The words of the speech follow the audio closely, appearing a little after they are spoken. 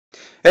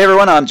Hey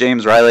everyone, I'm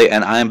James Riley,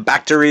 and I'm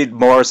back to read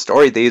more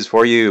Story Thieves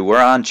for you. We're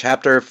on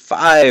Chapter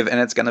 5, and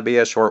it's going to be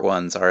a short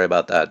one. Sorry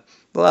about that.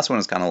 The last one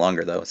was kind of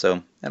longer, though,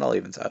 so it all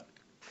evens out.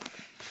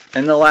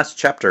 In the last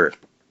chapter,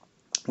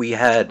 we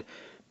had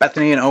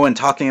Bethany and Owen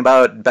talking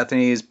about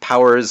Bethany's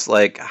powers,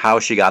 like how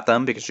she got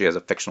them, because she has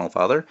a fictional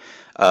father,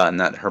 and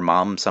that her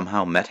mom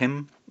somehow met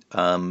him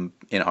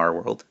in our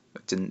world.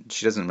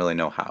 She doesn't really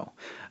know how.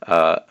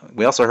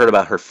 We also heard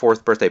about her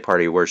 4th birthday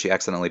party where she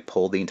accidentally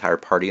pulled the entire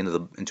party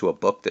into a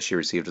book that she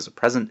received as a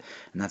present,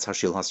 and that's how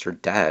she lost her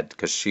dad,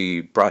 because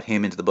she brought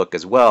him into the book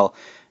as well,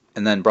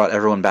 and then brought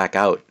everyone back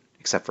out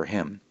except for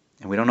him.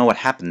 And we don't know what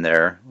happened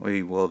there.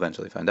 We will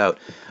eventually find out.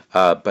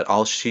 But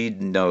all she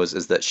knows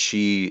is that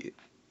she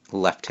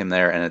left him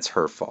there, and it's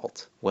her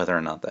fault. Whether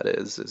or not that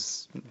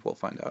is we'll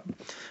find out.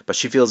 But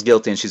she feels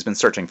guilty, and she's been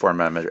searching for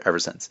him ever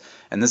since.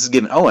 And this has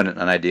given Owen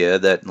an idea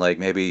that like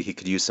maybe he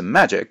could use some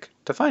magic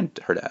to find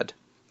her dad.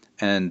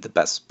 And the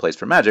best place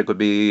for magic would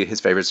be his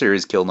favorite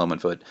series, Kill No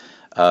Foot,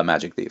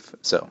 Magic Thief.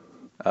 So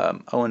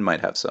Owen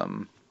might have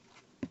some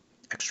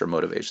extra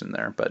motivation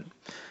there. But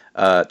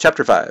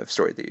Chapter 5,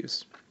 Story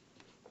Thieves.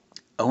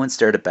 Owen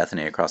stared at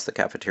Bethany across the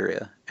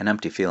cafeteria, an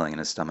empty feeling in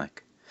his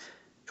stomach.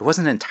 It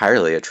wasn't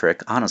entirely a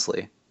trick,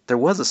 honestly. There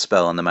was a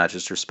spell in the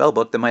Magister's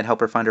spellbook that might help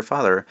her find her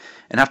father,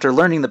 and after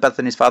learning that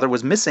Bethany's father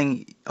was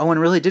missing, Owen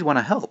really did want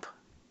to help.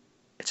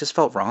 It just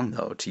felt wrong,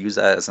 though, to use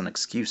that as an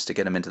excuse to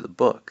get him into the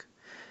book.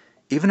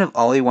 Even if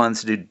all he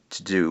wanted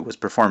to do was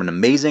perform an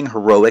amazing,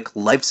 heroic,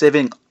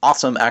 life-saving,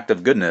 awesome act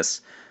of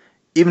goodness,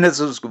 even if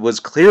this was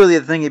clearly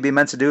the thing he'd be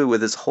meant to do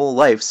with his whole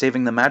life,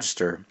 saving the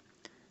Magister,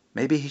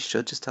 maybe he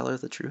should just tell her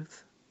the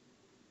truth?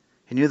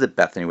 He knew that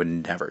Bethany would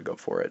never go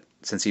for it,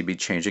 since he'd be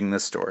changing the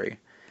story,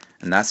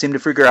 and that seemed to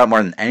freak her out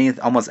more than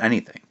almost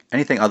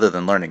anything other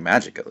than learning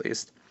magic, at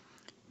least.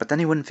 But then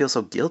he wouldn't feel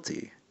so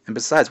guilty, and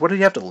besides, what did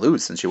he have to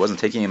lose since she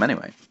wasn't taking him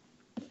anyway?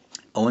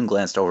 Owen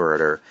glanced over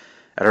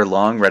at her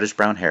long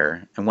reddish-brown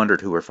hair, and wondered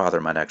who her father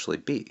might actually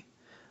be.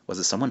 Was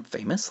it someone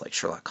famous, like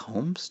Sherlock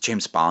Holmes,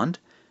 James Bond?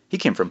 He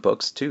came from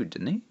books, too,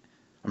 didn't he?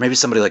 Or maybe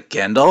somebody like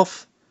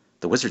Gandalf?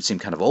 The wizard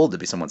seemed kind of old to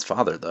be someone's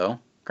father, though.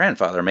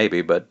 Grandfather,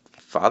 maybe, but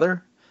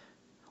father?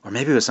 Or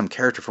maybe it was some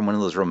character from one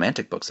of those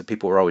romantic books that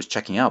people were always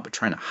checking out but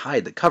trying to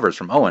hide the covers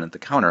from Owen at the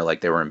counter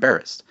like they were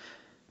embarrassed.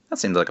 That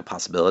seemed like a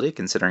possibility,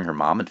 considering her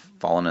mom had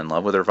fallen in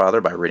love with her father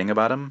by reading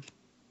about him,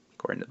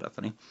 according to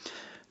Bethany.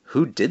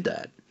 Who did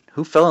that?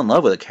 Who fell in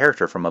love with a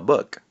character from a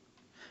book?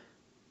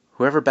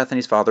 Whoever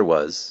Bethany's father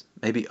was,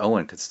 maybe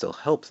Owen could still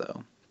help,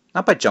 though.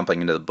 Not by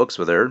jumping into the books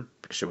with her,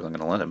 because she wasn't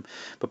going to let him,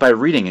 but by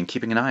reading and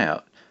keeping an eye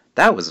out.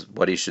 That was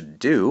what he should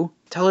do.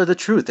 Tell her the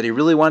truth, that he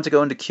really wanted to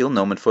go into Kiel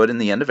Nomenfoot in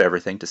the end of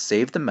everything to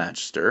save the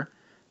Magister,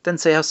 then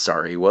say how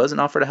sorry he was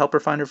and offer to help her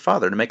find her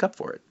father to make up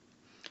for it.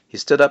 He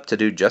stood up to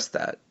do just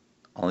that,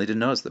 only to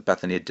notice that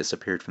Bethany had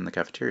disappeared from the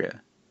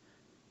cafeteria.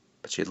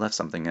 But she had left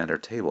something at her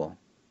table,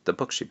 the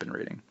book she'd been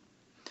reading.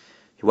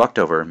 He walked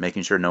over,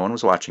 making sure no one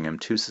was watching him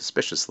too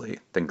suspiciously,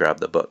 then grabbed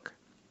the book.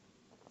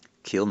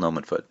 Kiel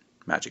Nomenfoot,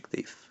 Magic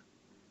Thief,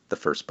 the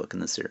first book in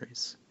the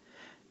series.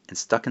 And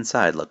stuck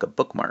inside like a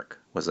bookmark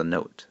was a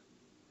note.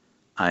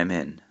 I'm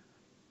in.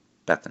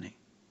 Bethany.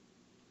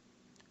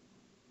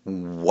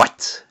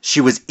 What? She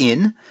was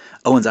in?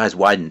 Owen's eyes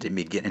widened and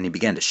he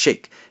began to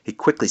shake. He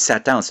quickly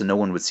sat down so no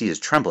one would see his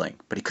trembling,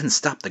 but he couldn't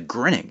stop the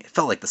grinning. It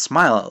felt like the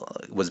smile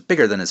was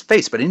bigger than his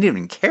face, but he didn't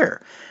even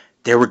care.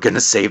 They were going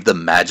to save the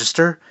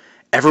Magister?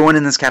 Everyone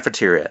in this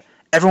cafeteria,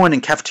 everyone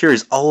in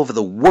cafeterias all over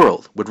the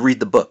world would read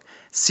the book,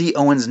 see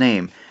Owen's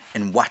name,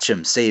 and watch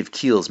him save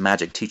Kiel's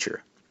magic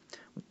teacher.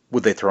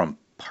 Would they throw him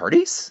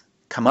parties?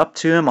 Come up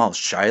to him all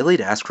shyly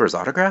to ask for his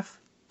autograph?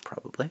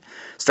 Probably.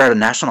 Start a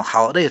national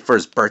holiday for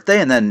his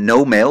birthday and then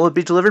no mail would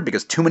be delivered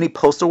because too many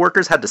postal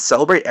workers had to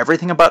celebrate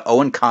everything about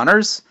Owen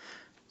Connors?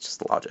 It's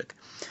just logic.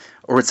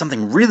 Or would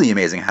something really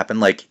amazing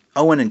happen, like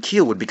Owen and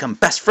Kiel would become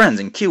best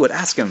friends and Kiel would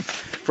ask him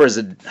for his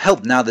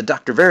help now that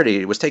Dr.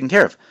 Verity was taken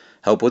care of?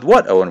 Help with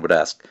what? Owen would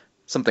ask.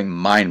 Something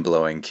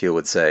mind-blowing, Kiel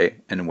would say,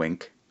 and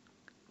wink.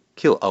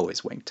 Kiel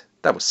always winked.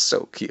 That was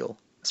so Kiel,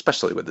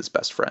 especially with his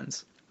best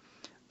friends.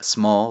 A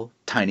small,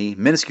 tiny,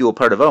 minuscule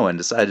part of Owen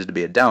decided to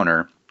be a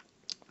downer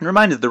and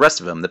reminded the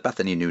rest of him that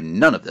Bethany knew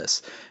none of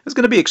this and was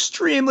going to be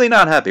extremely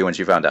not happy when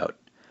she found out.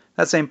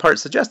 That same part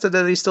suggested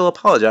that he still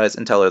apologize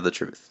and tell her the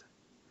truth.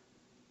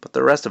 But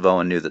the rest of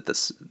Owen knew that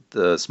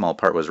the small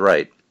part was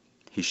right.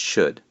 He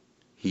should.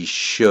 He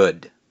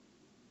should.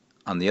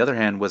 On the other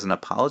hand, was an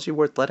apology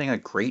worth letting a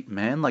great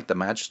man like the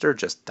Magister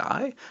just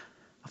die?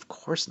 Of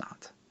course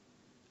not.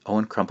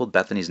 Owen crumpled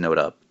Bethany's note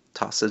up,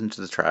 tossed it into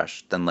the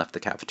trash, then left the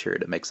cafeteria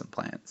to make some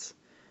plans.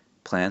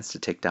 Plans to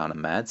take down a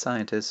mad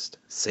scientist,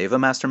 save a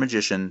master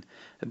magician,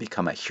 and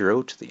become a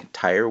hero to the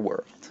entire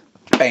world.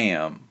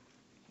 Bam!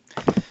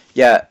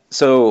 Yeah,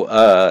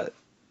 so,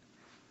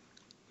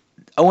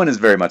 Owen is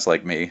very much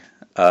like me.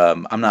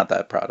 I'm not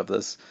that proud of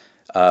this.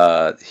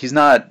 He's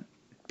not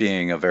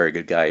being a very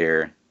good guy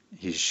here.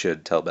 He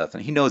should tell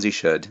Bethany. He knows he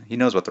should. He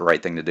knows what the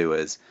right thing to do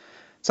is.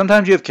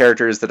 Sometimes you have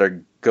characters that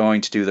are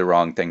going to do the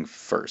wrong thing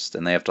first,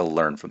 and they have to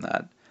learn from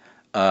that.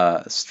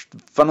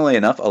 Funnily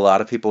enough, a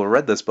lot of people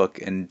read this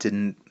book and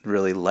didn't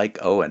really like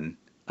Owen.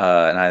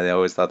 And I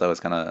always thought that was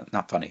kind of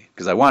not funny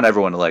because I want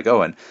everyone to like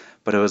Owen,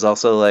 but it was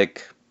also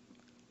like,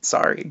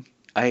 sorry,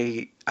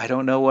 I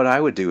don't know what I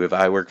would do if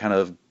I were kind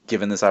of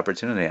given this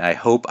opportunity. I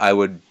hope I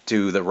would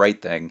do the right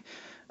thing,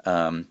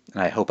 and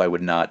I hope I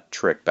would not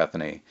trick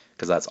Bethany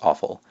because that's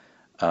awful,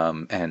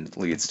 and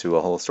leads to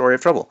a whole story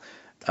of trouble.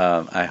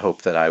 I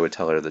hope that I would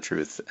tell her the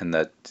truth and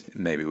that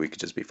maybe we could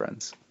just be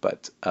friends.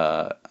 But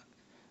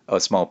a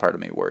small part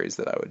of me worries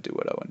that I would do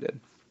what Owen did.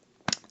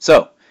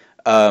 So,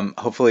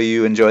 hopefully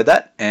you enjoyed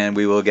that, and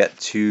we will get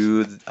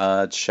to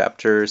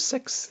chapter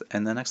 6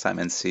 in the next time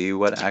and see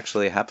what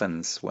actually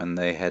happens when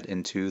they head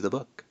into the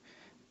book.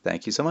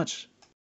 Thank you so much.